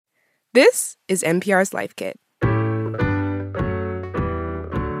This is NPR's Life Kit.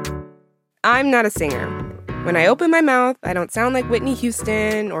 I'm not a singer. When I open my mouth, I don't sound like Whitney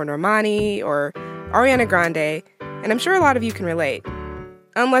Houston or Normani or Ariana Grande, and I'm sure a lot of you can relate.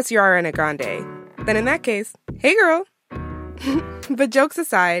 Unless you're Ariana Grande. Then in that case, hey girl! But jokes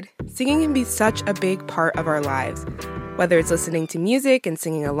aside, singing can be such a big part of our lives. Whether it's listening to music and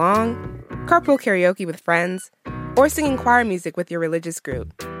singing along, carpool karaoke with friends, or singing choir music with your religious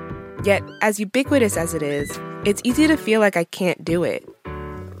group. Yet, as ubiquitous as it is, it's easy to feel like I can't do it.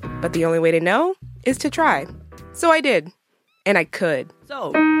 But the only way to know is to try. So I did. And I could. So,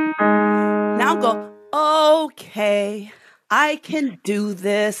 now go, okay, I can do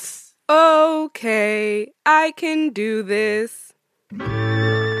this. Okay, I can do this.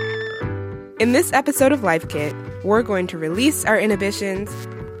 In this episode of Life Kit, we're going to release our inhibitions,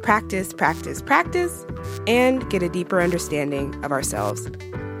 practice, and get a deeper understanding of ourselves.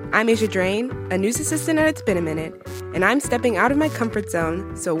 I'm Asia Drain, a news assistant at It's Been a Minute, and I'm stepping out of my comfort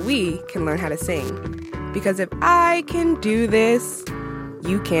zone so we can learn how to sing. Because if I can do this,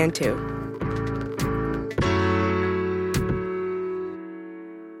 you can too.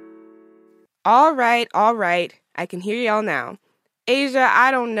 All right, I can hear y'all now. Asia,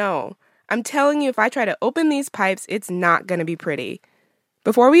 I don't know. I'm telling you, if I try to open these pipes, it's not going to be pretty.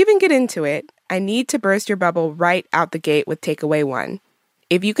 Before we even get into it, I need to burst your bubble right out the gate with takeaway 1.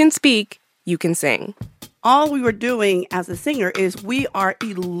 If you can speak, you can sing. All we were doing as a singer is we are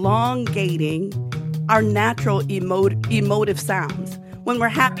elongating our natural emotive sounds. When we're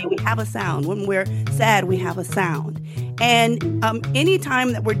happy, we have a sound. When we're sad, we have a sound. And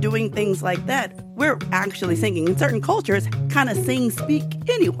anytime that we're doing things like that, we're actually singing. In certain cultures, kind of speak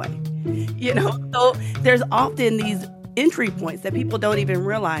anyway. You know, so there's often these entry points that people don't even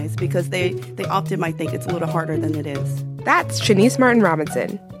realize because they often might think it's a little harder than it is. That's Trinice Martin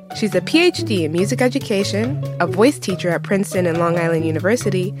Robinson. She's a PhD in music education, a voice teacher at Princeton and Long Island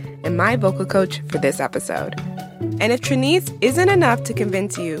University, and my vocal coach for this episode. And if Trinice isn't enough to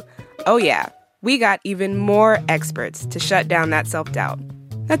convince you, oh yeah, we got even more experts to shut down that self-doubt.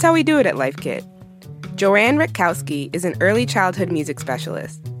 That's how we do it at Life Kit. Joanne Rutkowski is an early childhood music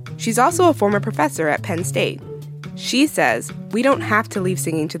specialist. She's also a former professor at Penn State. She says we don't have to leave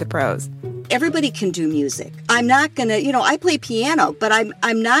singing to the pros. Everybody can do music. I'm not going to, I play piano, but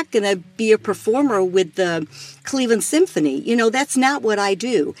I'm not going to be a performer with the Cleveland Symphony. That's not what I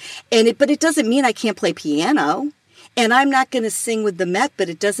do. But it doesn't mean I can't play piano. And I'm not going to sing with the Met, but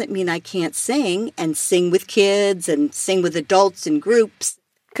it doesn't mean I can't sing and sing with kids and sing with adults in groups.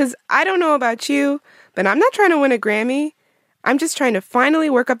 Because I don't know about you, but I'm not trying to win a Grammy. I'm just trying to finally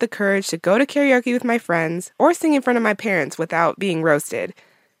work up the courage to go to karaoke with my friends or sing in front of my parents without being roasted.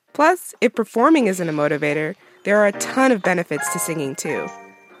 Plus, if performing isn't a motivator, there are a ton of benefits to singing too.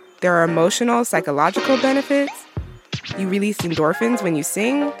 There are emotional, psychological benefits. You release endorphins when you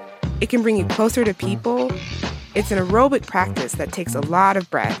sing. It can bring you closer to people. It's an aerobic practice that takes a lot of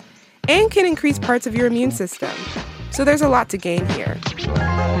breath and can increase parts of your immune system. So there's a lot to gain here.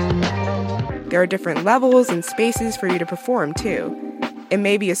 There are different levels and spaces for you to perform too. It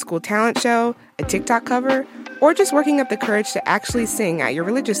may be a school talent show, a TikTok cover, or just working up the courage to actually sing at your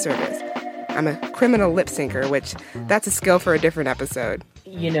religious service. I'm a criminal lip syncer, which that's a skill for a different episode.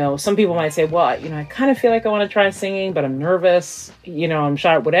 Some people might say, well, I kind of feel like I want to try singing, but I'm nervous, I'm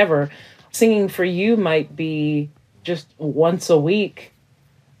shy, whatever. Singing for you might be just once a week,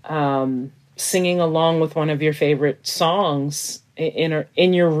 singing along with one of your favorite songs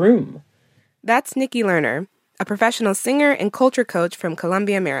in your room. That's Nikki Lerner, a professional singer and culture coach from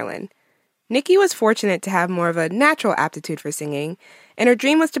Columbia, Maryland. Nikki was fortunate to have more of a natural aptitude for singing, and her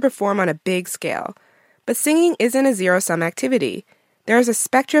dream was to perform on a big scale. But singing isn't a zero-sum activity. There is a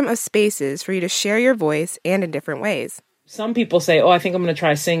spectrum of spaces for you to share your voice and in different ways. Some people say, I think I'm going to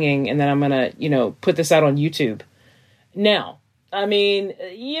try singing, and then I'm going to, put this out on YouTube. Now,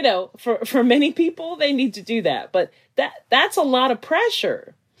 for many people, they need to do that. But that's a lot of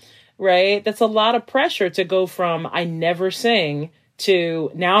pressure, right? That's a lot of pressure to go from I never sing to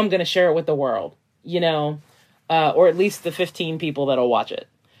now I'm going to share it with the world, or at least the 15 people that'll watch it.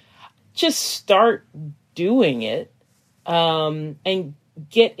 Just start doing it and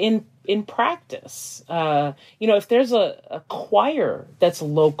get in practice. If there's a choir that's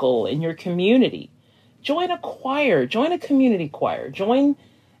local in your community, join a choir, join a community choir, join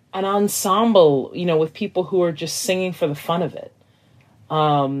an ensemble, with people who are just singing for the fun of it.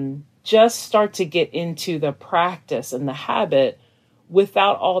 Just start to get into the practice and the habit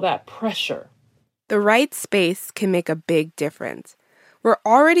without all that pressure. The right space can make a big difference. We're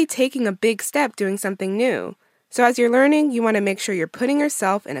already taking a big step doing something new. So as you're learning, you want to make sure you're putting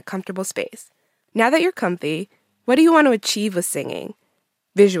yourself in a comfortable space. Now that you're comfy, what do you want to achieve with singing?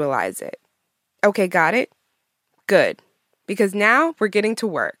 Visualize it. Okay, got it? Good. Because now we're getting to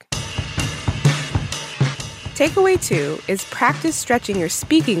work. Takeaway 2 is practice stretching your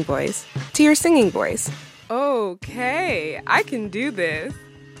speaking voice to your singing voice. Okay, I can do this.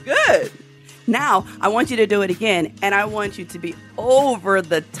 Good. Now, I want you to do it again, and I want you to be over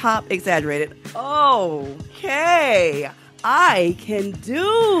the top exaggerated. Okay, I can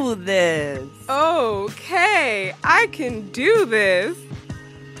do this. Okay, I can do this.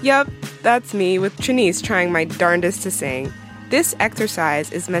 Yup, that's me with Trinice trying my darndest to sing. This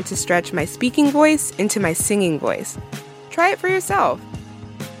exercise is meant to stretch my speaking voice into my singing voice. Try it for yourself.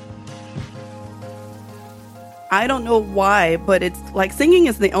 I don't know why, but it's like singing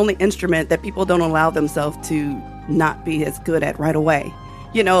is the only instrument that people don't allow themselves to not be as good at right away.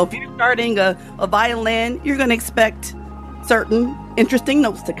 You know, if you're starting a violin, you're going to expect certain interesting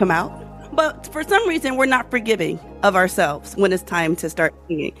notes to come out. But for some reason, we're not forgiving of ourselves when it's time to start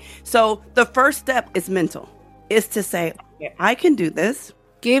singing. So the first step is mental, is to say, okay, I can do this.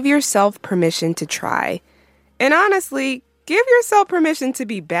 Give yourself permission to try. And honestly, give yourself permission to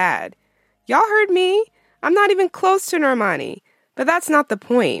be bad. Y'all heard me. I'm not even close to Normani. But that's not the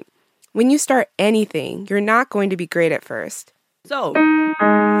point. When you start anything, you're not going to be great at first. So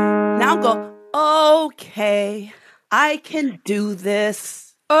now go, okay, I can do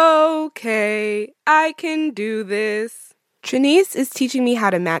this. Okay, I can do this. Trinice is teaching me how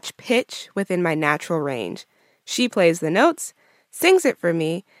to match pitch within my natural range. She plays the notes, sings it for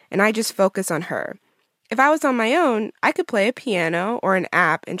me, and I just focus on her. If I was on my own, I could play a piano or an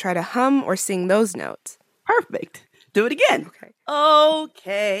app and try to hum or sing those notes. Perfect. Do it again. Okay.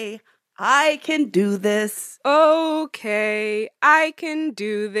 Okay, I can do this. Okay, I can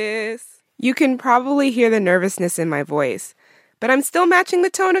do this. You can probably hear the nervousness in my voice, but I'm still matching the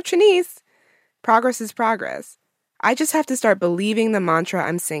tone of Trinice. Progress is progress. I just have to start believing the mantra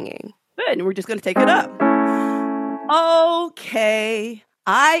I'm singing. Good. We're just going to take it up. Okay,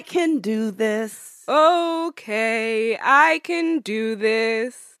 I can do this. Okay, I can do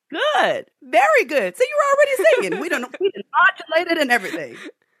this. Good. Very good. See, you're already singing. We modulated and everything.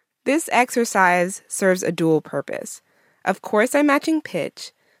 This exercise serves a dual purpose. Of course, I'm matching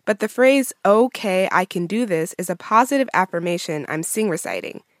pitch, but the phrase, okay, I can do this, is a positive affirmation I'm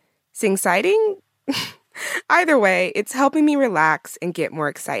sing-reciting. Sing-citing? Either way, it's helping me relax and get more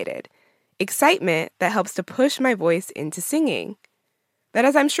excited. Excitement that helps to push my voice into singing. That,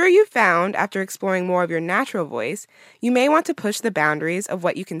 as I'm sure you've found after exploring more of your natural voice, you may want to push the boundaries of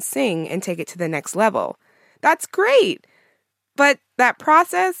what you can sing and take it to the next level. That's great! But that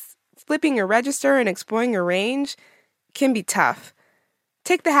process, flipping your register and exploring your range, can be tough.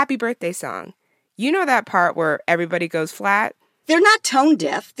 Take the Happy Birthday song. You know that part where everybody goes flat? They're not tone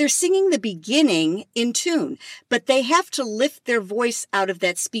deaf. They're singing the beginning in tune, but they have to lift their voice out of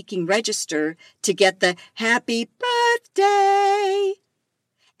that speaking register to get the happy birthday.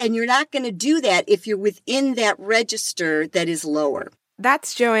 And you're not going to do that if you're within that register that is lower.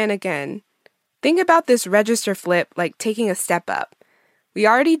 That's Joanne again. Think about this register flip like taking a step up. We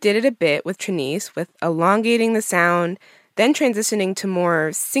already did it a bit with Trinice, with elongating the sound, then transitioning to more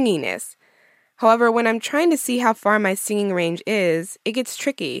singiness. However, when I'm trying to see how far my singing range is, it gets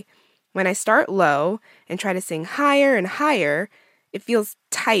tricky. When I start low and try to sing higher and higher, it feels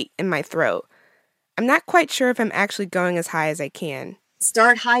tight in my throat. I'm not quite sure if I'm actually going as high as I can.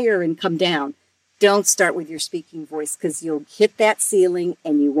 Start higher and come down. Don't start with your speaking voice because you'll hit that ceiling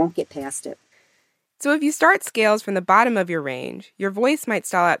and you won't get past it. So if you start scales from the bottom of your range, your voice might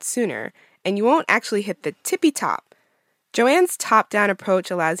stall out sooner and you won't actually hit the tippy top. Joanne's top-down approach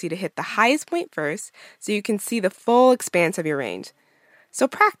allows you to hit the highest point first so you can see the full expanse of your range. So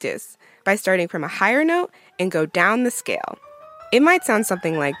practice by starting from a higher note and go down the scale. It might sound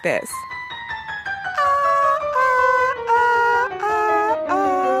something like this.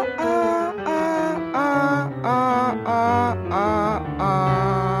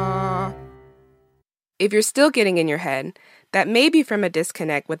 If you're still getting in your head, that may be from a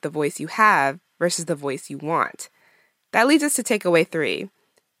disconnect with the voice you have versus the voice you want. That leads us to takeaway 3.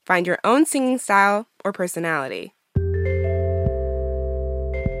 Find your own singing style or personality.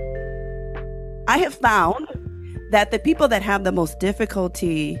 I have found that the people that have the most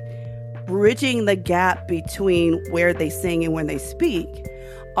difficulty bridging the gap between where they sing and when they speak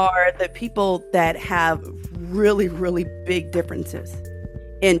are the people that have really, really big differences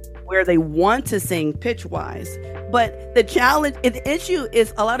in where they want to sing pitch-wise. But the challenge, the issue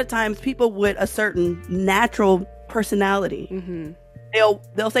is a lot of times people with a certain natural personality. Mm-hmm.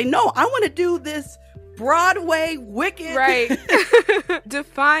 They'll say, no, I want to do this Broadway, Wicked. Right.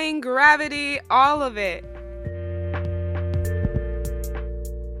 Defying gravity, all of it.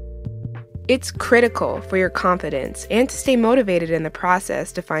 It's critical for your confidence and to stay motivated in the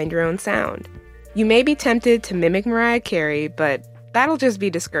process to find your own sound. You may be tempted to mimic Mariah Carey, but that'll just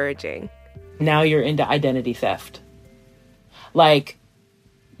be discouraging. Now you're into identity theft. Like,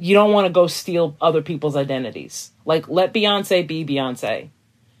 you don't want to go steal other people's identities. Like, let Beyonce be Beyonce,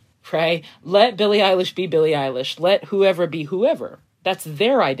 right? Let Billie Eilish be Billie Eilish. Let whoever be whoever. That's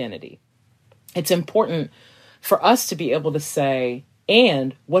their identity. It's important for us to be able to say,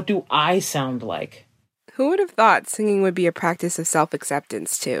 and what do I sound like? Who would have thought singing would be a practice of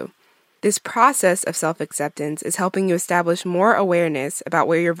self-acceptance, too? This process of self-acceptance is helping you establish more awareness about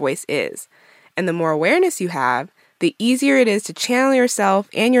where your voice is. And the more awareness you have, the easier it is to channel yourself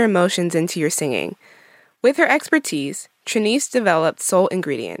and your emotions into your singing. With her expertise, Trinice developed Soul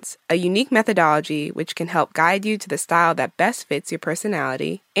Ingredients, a unique methodology which can help guide you to the style that best fits your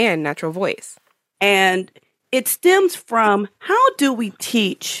personality and natural voice. And it stems from, how do we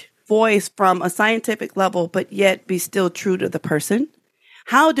teach voice from a scientific level, but yet be still true to the person?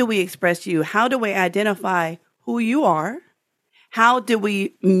 How do we express you? How do we identify who you are? How do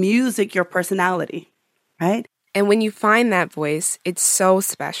we music your personality, right? And when you find that voice, it's so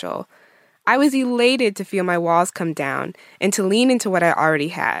special. I was elated to feel my walls come down and to lean into what I already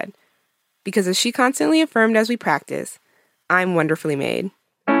had. Because as she constantly affirmed as we practice, I'm wonderfully made.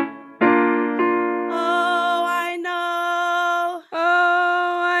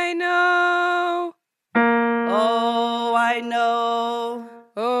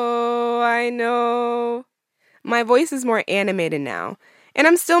 My voice is more animated now, and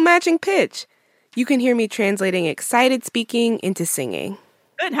I'm still matching pitch. You can hear me translating excited speaking into singing.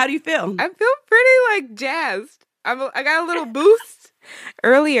 Good. How do you feel? I feel pretty, jazzed. I got a little boost.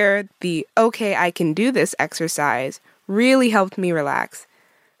 Earlier, the "okay, I can do this" exercise really helped me relax.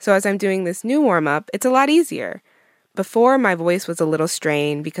 So as I'm doing this new warm-up, it's a lot easier. Before, my voice was a little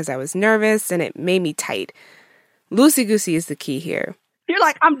strained because I was nervous, and it made me tight. Loosey-goosey is the key here. You're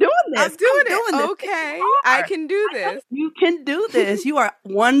like, I'm doing this. I'm doing it. Okay, I can do this. You can do this. You are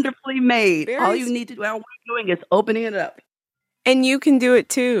wonderfully made. Very all you need to do, all we're doing is opening it up. And you can do it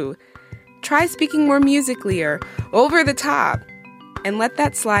too. Try speaking more musically or over the top, and let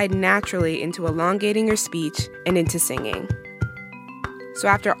that slide naturally into elongating your speech and into singing. So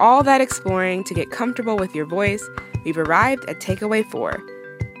after all that exploring to get comfortable with your voice, we've arrived at takeaway 4.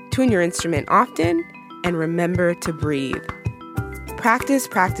 Tune your instrument often and remember to breathe. Practice,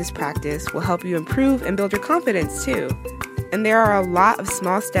 practice, practice will help you improve and build your confidence too. And there are a lot of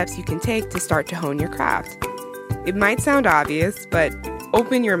small steps you can take to start to hone your craft. It might sound obvious, but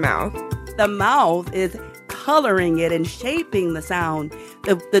open your mouth. The mouth is coloring it and shaping the sound.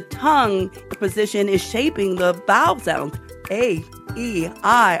 The tongue position is shaping the vowel sounds. A, E,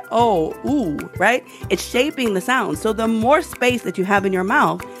 I, O, U, right? It's shaping the sound. So the more space that you have in your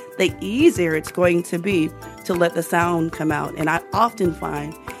mouth, the easier it's going to be to let the sound come out. And I often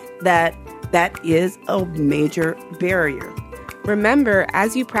find that that is a major barrier. Remember,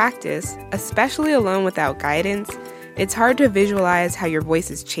 as you practice, especially alone without guidance, it's hard to visualize how your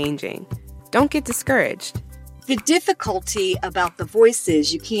voice is changing. Don't get discouraged. The difficulty about the voice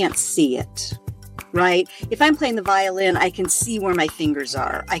is you can't see it, right? If I'm playing the violin, I can see where my fingers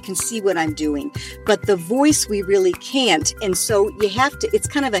are. I can see what I'm doing. But the voice, we really can't. And so you have to, it's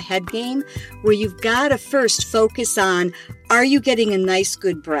kind of a head game where you've got to first focus on, are you getting a nice,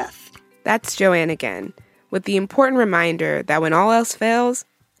 good breath? That's Joanne again, with the important reminder that when all else fails,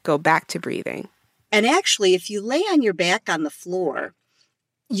 go back to breathing. And actually, if you lay on your back on the floor,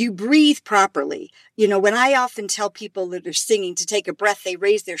 you breathe properly. You know, when I often tell people that are singing to take a breath, they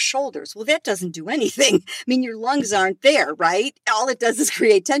raise their shoulders. Well, that doesn't do anything. I mean, your lungs aren't there, right? All it does is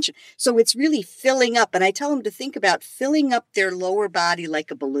create tension. So it's really filling up. And I tell them to think about filling up their lower body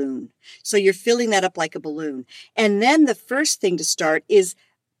like a balloon. So you're filling that up like a balloon. And then the first thing to start is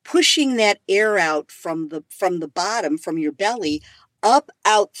pushing that air out from the bottom, from your belly, up,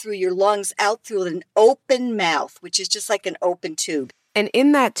 out through your lungs, out through an open mouth, which is just like an open tube. And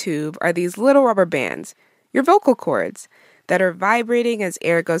in that tube are these little rubber bands, your vocal cords, that are vibrating as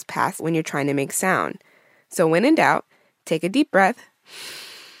air goes past when you're trying to make sound. So when in doubt, take a deep breath,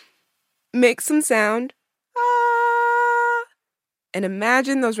 make some sound, ah, and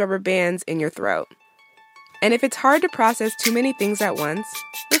imagine those rubber bands in your throat. And if it's hard to process too many things at once,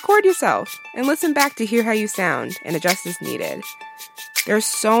 record yourself and listen back to hear how you sound and adjust as needed. There are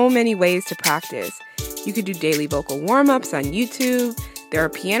so many ways to practice. You could do daily vocal warm-ups on YouTube. There are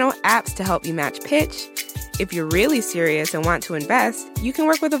piano apps to help you match pitch. If you're really serious and want to invest, you can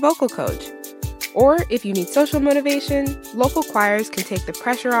work with a vocal coach. Or if you need social motivation, local choirs can take the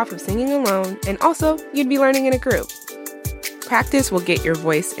pressure off of singing alone, and also you'd be learning in a group. Practice will get your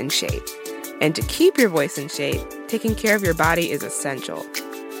voice in shape. And to keep your voice in shape, taking care of your body is essential.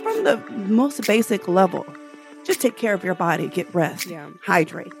 From the most basic level, just take care of your body, get rest,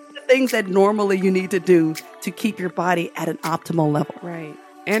 hydrate. The things that normally you need to do to keep your body at an optimal level. Right.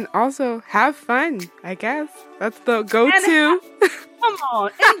 And also have fun, I guess. That's the go-to. Come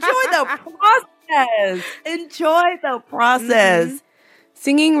on, enjoy the process. Enjoy the process. Mm-hmm.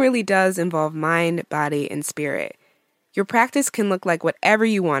 Singing really does involve mind, body, and spirit. Your practice can look like whatever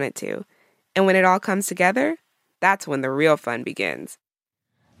you want it to. And when it all comes together, that's when the real fun begins.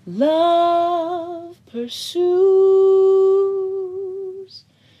 Love pursues,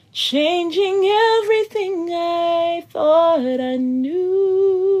 changing everything I thought I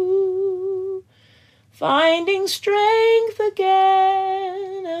knew. Finding strength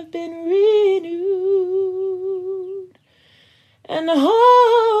again, I've been renewed. And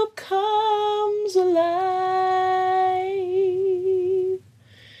hope comes alive.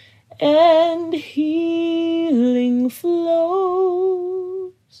 And healing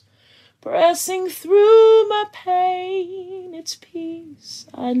flows, pressing through my pain. It's peace,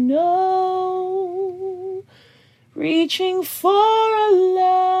 I know, reaching for a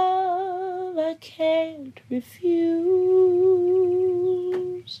love I can't refuse,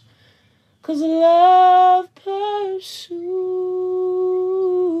 'cause love pursues.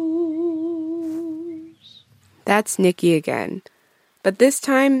 That's Nikki again. But this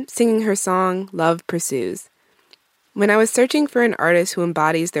time, singing her song, Love Pursues. When I was searching for an artist who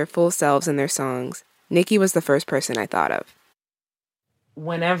embodies their full selves in their songs, Nikki was the first person I thought of.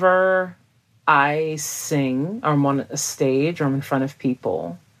 Whenever I sing, or I'm on a stage, or I'm in front of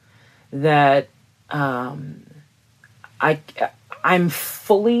people, that I'm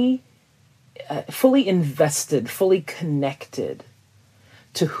fully invested, fully connected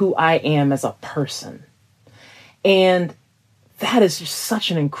to who I am as a person. And that is just such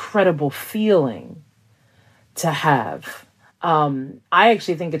an incredible feeling to have. I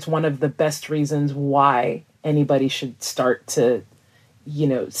actually think it's one of the best reasons why anybody should start singing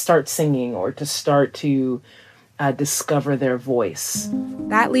or to start to discover their voice.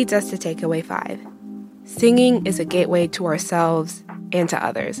 That leads us to takeaway 5. Singing is a gateway to ourselves and to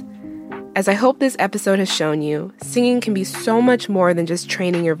others. As I hope this episode has shown you, singing can be so much more than just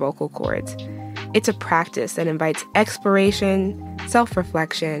training your vocal cords. It's a practice that invites exploration,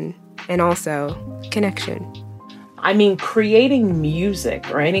 self-reflection, and also connection. I mean, creating music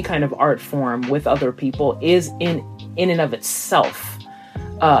or any kind of art form with other people is in and of itself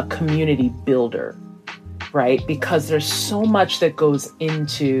a community builder, right? Because there's so much that goes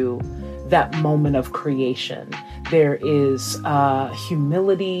into that moment of creation. There is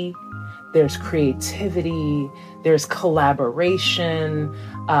humility, there's creativity, there's collaboration,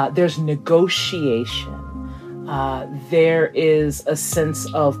 there's negotiation. There is a sense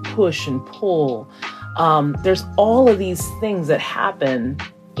of push and pull. There's all of these things that happen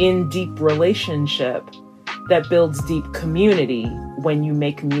in deep relationship that builds deep community when you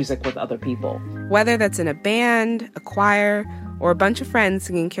make music with other people. Whether that's in a band, a choir, or a bunch of friends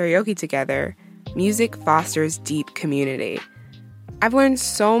singing karaoke together, music fosters deep community. I've learned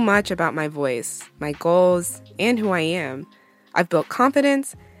so much about my voice, my goals, and who I am. I've built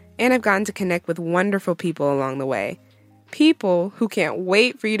confidence, and I've gotten to connect with wonderful people along the way. People who can't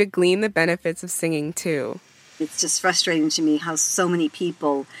wait for you to glean the benefits of singing too. It's just frustrating to me how so many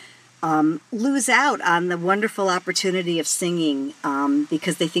people lose out on the wonderful opportunity of singing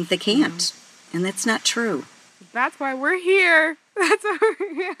because they think they can't. And that's not true. That's why we're here. That's why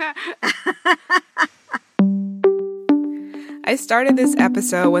we're here. I started this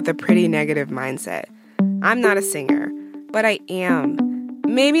episode with a pretty negative mindset. I'm not a singer, but I am.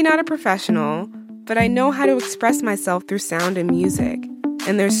 Maybe not a professional, but I know how to express myself through sound and music.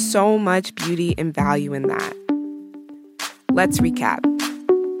 And there's so much beauty and value in that. Let's recap.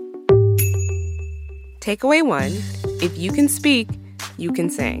 Takeaway 1, if you can speak, you can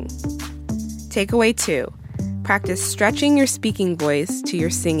sing. Takeaway 2, practice stretching your speaking voice to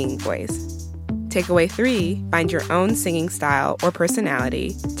your singing voice. Takeaway 3, find your own singing style or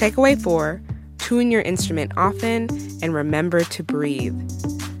personality. Takeaway 4, tune your instrument often and remember to breathe.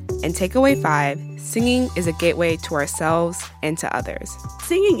 And takeaway 5, singing is a gateway to ourselves and to others.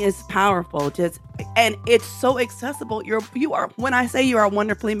 Singing is powerful, and it's so accessible. You are. When I say you are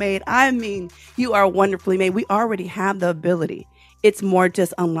wonderfully made, I mean you are wonderfully made. We already have the ability. It's more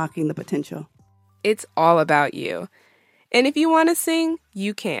just unlocking the potential. It's all about you. And if you want to sing,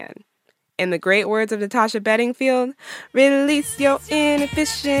 you can. In the great words of Natasha Bedingfield, release your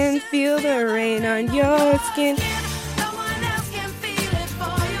inhibitions, feel the rain on your skin.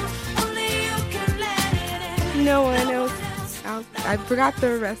 No one else. I forgot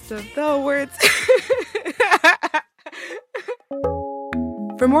the rest of the words.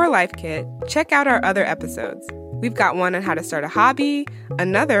 For more Life Kit, check out our other episodes. We've got one on how to start a hobby,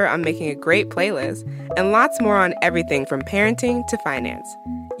 another on making a great playlist, and lots more on everything from parenting to finance.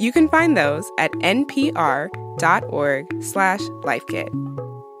 You can find those at npr.org/lifekit.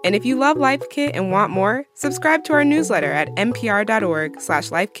 And if you love Life Kit and want more, subscribe to our newsletter at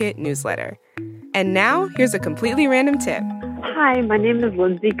npr.org/lifekitnewsletter. And now, here's a completely random tip. Hi, my name is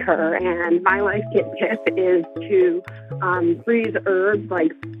Lindsay Kerr, and my Life Kit tip is to freeze herbs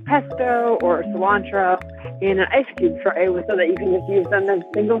like pesto or cilantro in an ice cube tray so that you can just use them as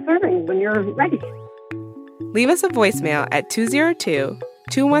single servings when you're ready. Leave us a voicemail at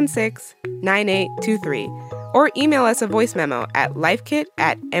 202-216-9823 or email us a voice memo at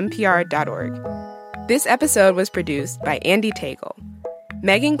lifekit@npr.org. This episode was produced by Andy Tagle.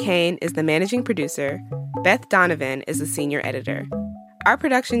 Megan Kane is the managing producer. Beth Donovan is the senior editor. Our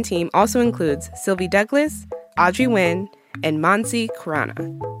production team also includes Sylvie Douglas, Audrey Nguyen, and Mansi Khurana.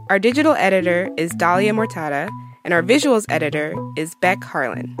 Our digital editor is Dahlia Mortada, and our visuals editor is Beck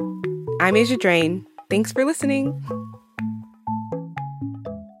Harlan. I'm Asia Drain. Thanks for listening.